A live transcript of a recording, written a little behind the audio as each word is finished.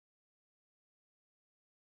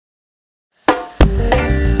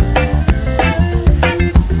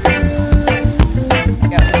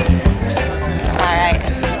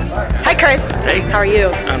How are you?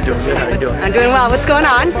 I'm doing good. How are you doing? I'm doing well. What's going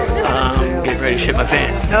on? Getting ready to shit my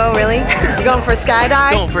pants. Oh, really? You going for a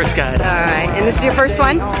skydive? Going for a skydive. All right. And this is your first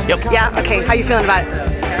one? Yep. Yeah? Okay. How you feeling about it?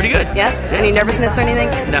 Pretty good. Yeah? Any nervousness or anything?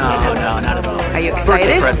 No, not at all. Are you excited?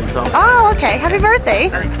 Birthday present, so. Oh, okay. Happy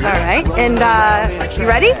birthday. All right. And you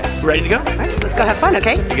ready? Ready to go? All right. Let's go have fun,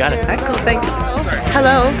 okay? You got it. All right, cool. Thanks.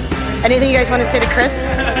 Hello. Anything you guys want to say to Chris?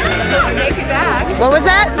 Hope you make it back. What was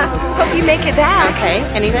that? Hope you make it back. Okay.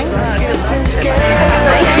 Anything? Thank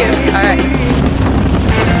you. All right.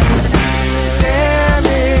 Damn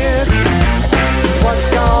it, what's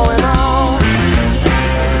going on?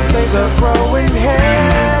 Things are growing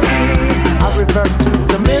heavy. I revert to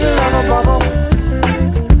the middle of a bubble.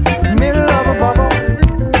 Middle of a bubble.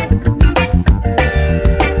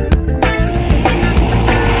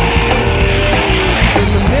 In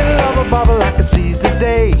the middle of a bubble, I can seize the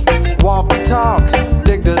day. Walk and talk,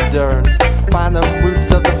 dig the dirt. Find the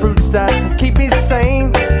roots of the fruits that keep me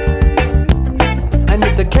sane. And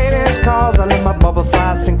if the cadence calls, I let my bubble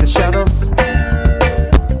slide, sink the shadows.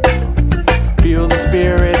 Feel the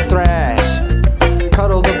spirit thrash,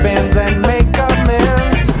 cuddle the bends and make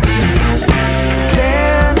amends.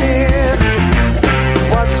 Damn it,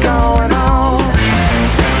 what's going on?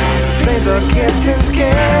 Things are getting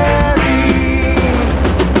scary.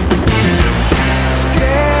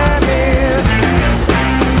 Damn it,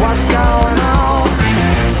 what's going on?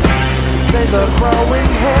 Things are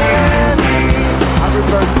growing heavy. I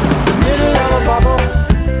revert to the middle of a bubble.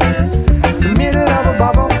 The middle of a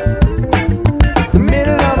bubble. The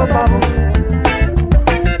middle of a bubble.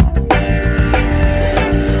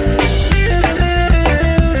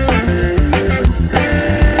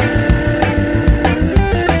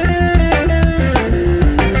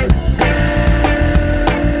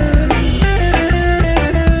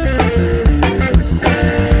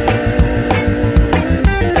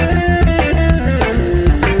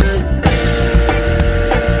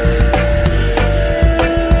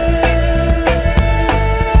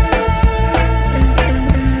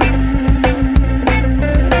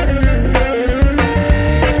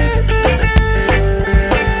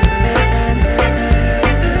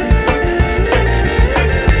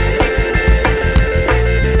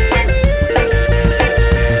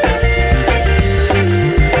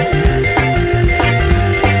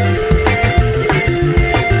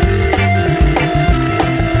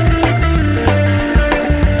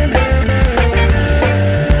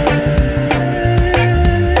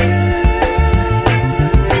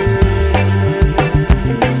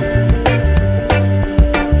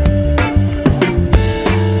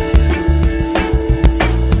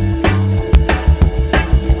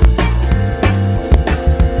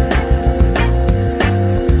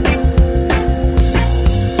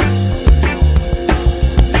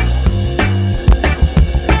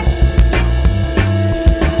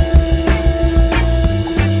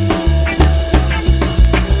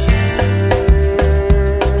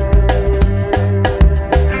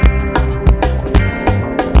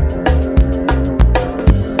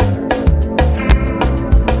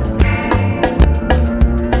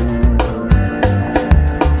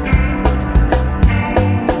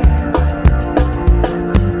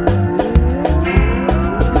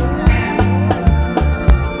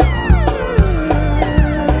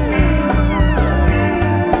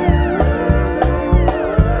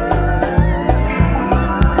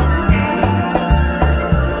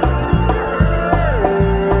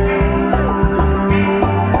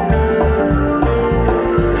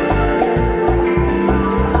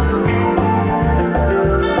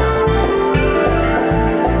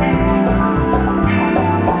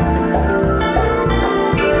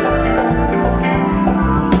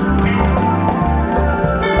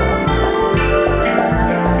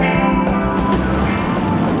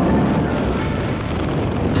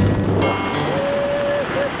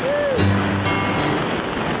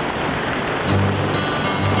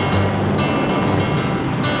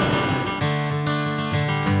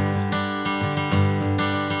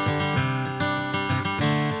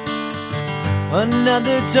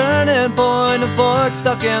 Another turning point, a fork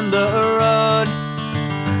stuck in the road.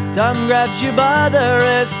 Time grabs you by the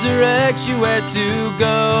wrist, directs you where to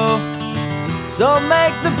go. So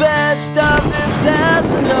make the best of this test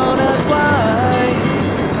and don't ask why.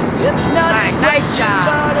 It's not a question,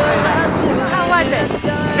 but a lesson. How was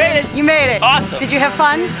it? Made it. You made it. Awesome. Did you have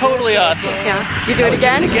fun? Totally awesome. Yeah. You do it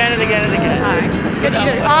again? Again and again and again. All right. Good. You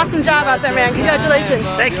did an awesome job out there, man. Congratulations.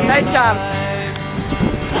 Thank you. Nice job.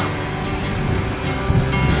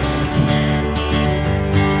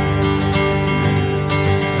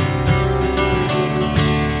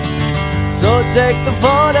 So take the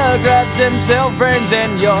photographs and still frames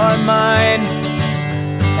in your mind.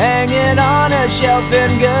 hanging on a shelf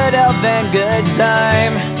in good health and good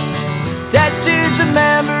time. Tattoos of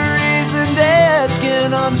memories and dead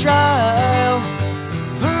skin on trial.